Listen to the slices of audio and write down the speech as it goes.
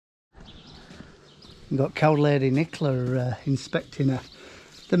We've got cow lady Nicola inspecting her.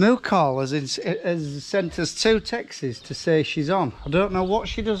 The milk hall has sent us 2 texts to say she's on. I don't know what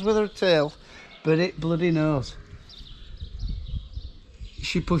she does with her tail, but it bloody knows. Is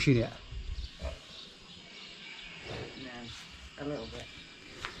she pushing it? No, a little bit.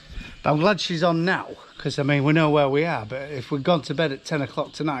 I'm glad she's on now, because I mean we know where we are, but if we'd gone to bed at 10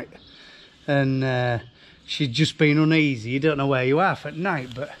 o'clock tonight and she'd just been uneasy, you don't know where you are for night,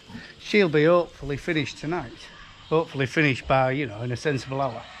 but she'll be hopefully finished tonight. Hopefully finished by, you know, in a sensible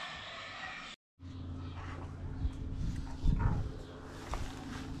hour.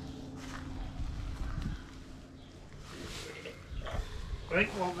 Right,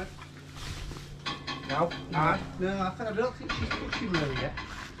 one minute. No, No, I don't think she's pushing really yet.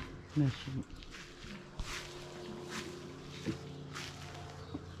 no, she won't.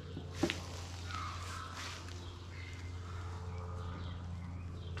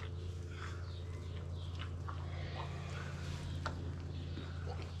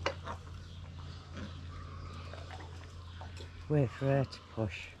 Wait for her to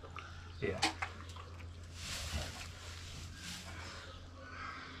push. Yeah.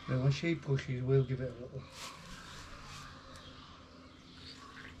 Then when she pushes, we'll give it a little.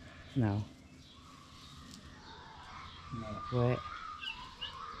 No. No. Wait.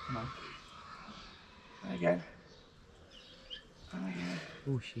 Come on. And again. And again.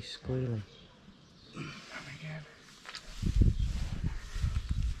 Oh, she's squealing. And again.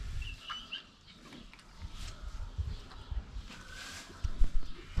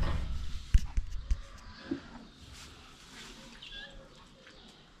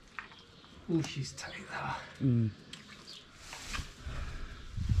 Oh, she's tight there. Mm.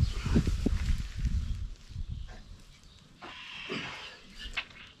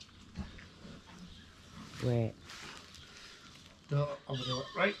 Wait. Don't overdo it,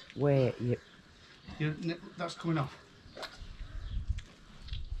 right? Wait, That's coming off.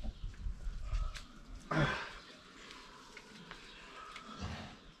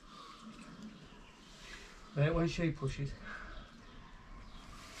 Right, when she pushes.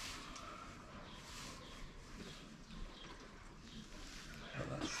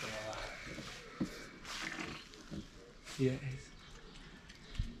 Yeah, it is.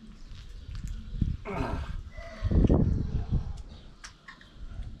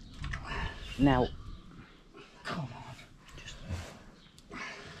 now. Come on. Just.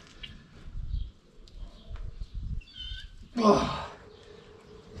 Oh.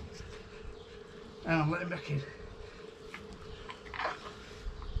 Hang on, let him back in.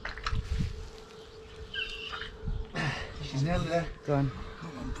 She's nearly there. Go on.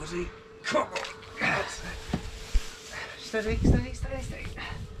 Come on, buddy. Come on. That's it. Steady, steady, steady, steady.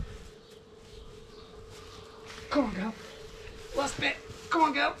 Come on, girl. Last bit. Come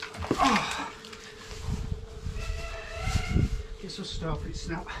on, girl. Oh. Guess we'll stop it,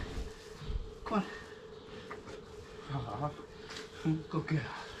 snap. Come on. Oh. Good girl.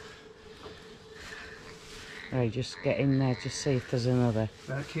 Right, just get in there, just see if there's another.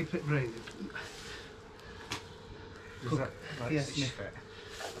 Right, keep it breathing. Is that like Yes. sniff it?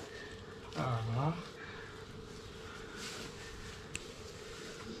 Do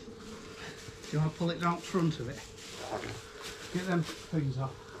you want to pull it out front of it? Get them things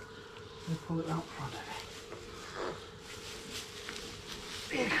off. You pull it out front of it.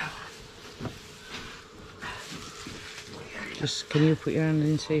 There you go. Just, can you put your hand in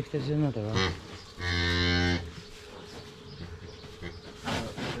and see if there's another one?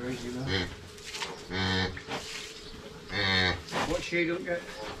 There is, you know. What she don't get?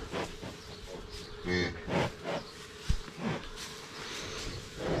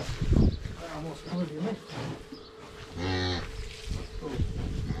 What's wrong with you, mate?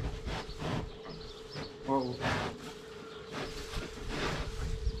 Whoa.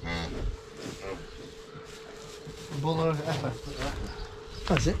 Bull or effort.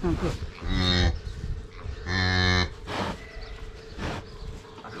 That's it, I'm good. I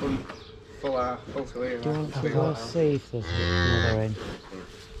couldn't pull to here. Do you want to go see if there's another in?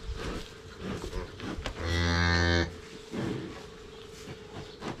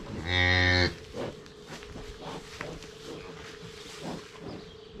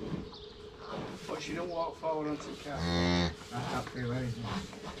 But she don't walk forward onto the car. I can't feel anything.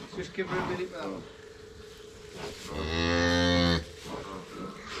 Just give her a minute with that one.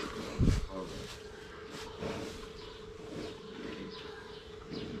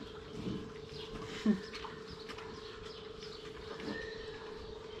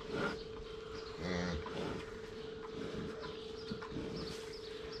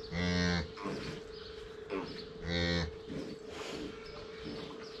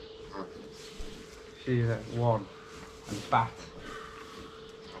 She's at 1 and fat.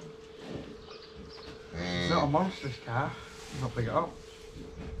 It's not a monstrous calf. Not big at all.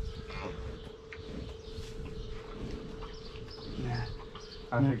 Yeah.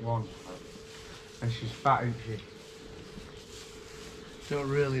 I think 1. And she's fat, isn't she? Don't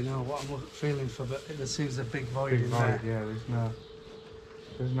really know what I'm feeling for, but there seems a big void Big in void, there. yeah,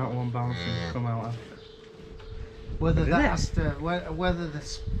 there's not one bouncing to come out of. Whether Isn't that it? has to, whether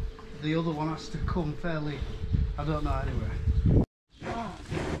the other one has to come fairly, I don't know anyway. Oh,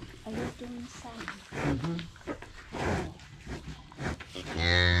 are you doing the same?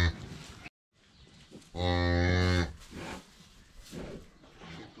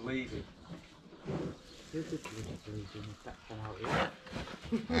 She's bleeding. You're the bleeding if that come out here.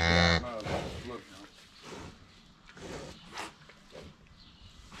 No, that's blood now.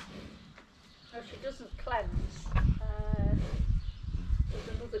 No, she doesn't cleanse. There's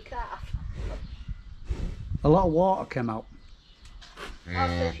another calf. A lot of water came out. Oh,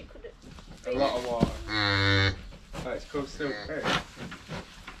 so she could have A lot of water. Right, it's called still pit.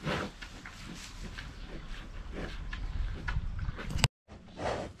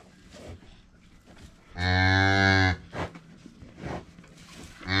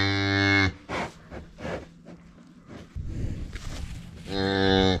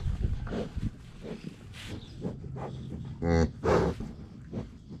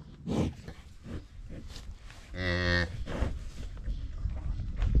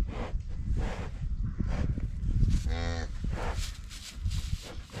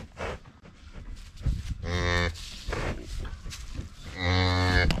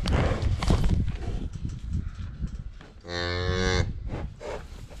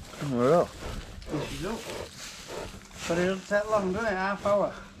 We're up. She's up. But it doesn't take long, does it? Half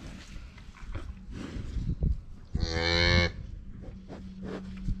hour.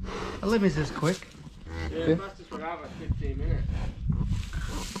 A limit is quick. Yeah, it must have about 15 minutes.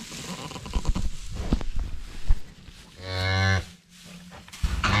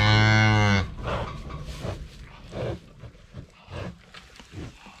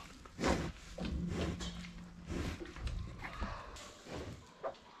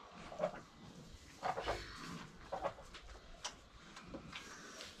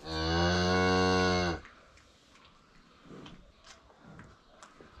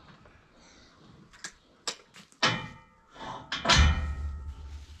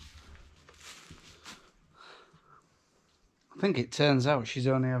 I think it turns out she's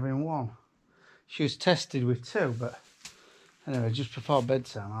only having 1. She was tested with 2, but anyway, just before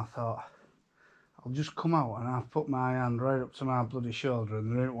bedtime I thought I'll just come out and I'll put my hand right up to my bloody shoulder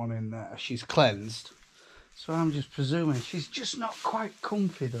and there ain't one in there. She's cleansed. So I'm just presuming she's just not quite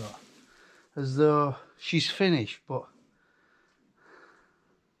comfy though. As though she's finished, but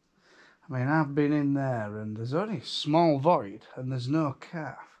I mean I've been in there and there's only a small void and there's no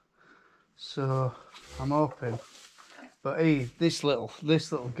calf. So I'm hoping. But this little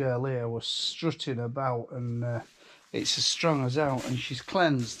girl here was strutting about and it's as strong as out and she's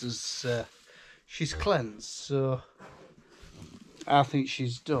cleansed as she's cleansed, so I think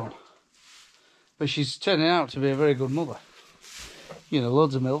she's done. But she's turning out to be a very good mother. You know,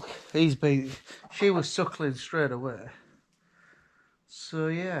 loads of milk. She was suckling straight away. So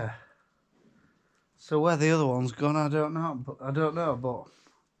yeah. So where the other one's gone, I don't know. But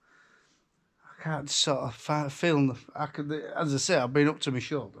I can't sort of feel. As I say, I've been up to my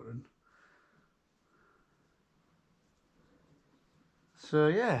shoulder, and so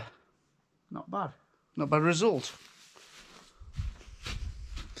yeah, not bad. Not bad result.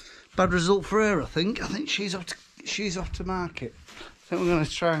 Bad result for her, I think. I think she's off to market. I think we're going to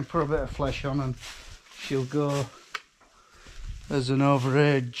try and put a bit of flesh on, and she'll go as an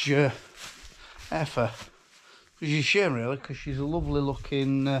overage heifer. Which is a shame, really, because she's a lovely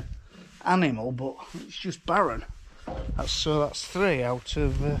looking animal, but it's just barren. That's 3 out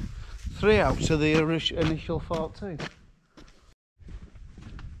of the initial 14.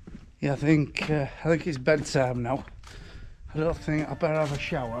 Yeah, I think it's bedtime now. I better have a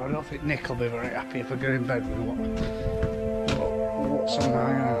shower. I don't think Nick will be very happy if I go in bed with what's on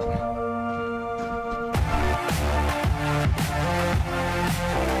my arm.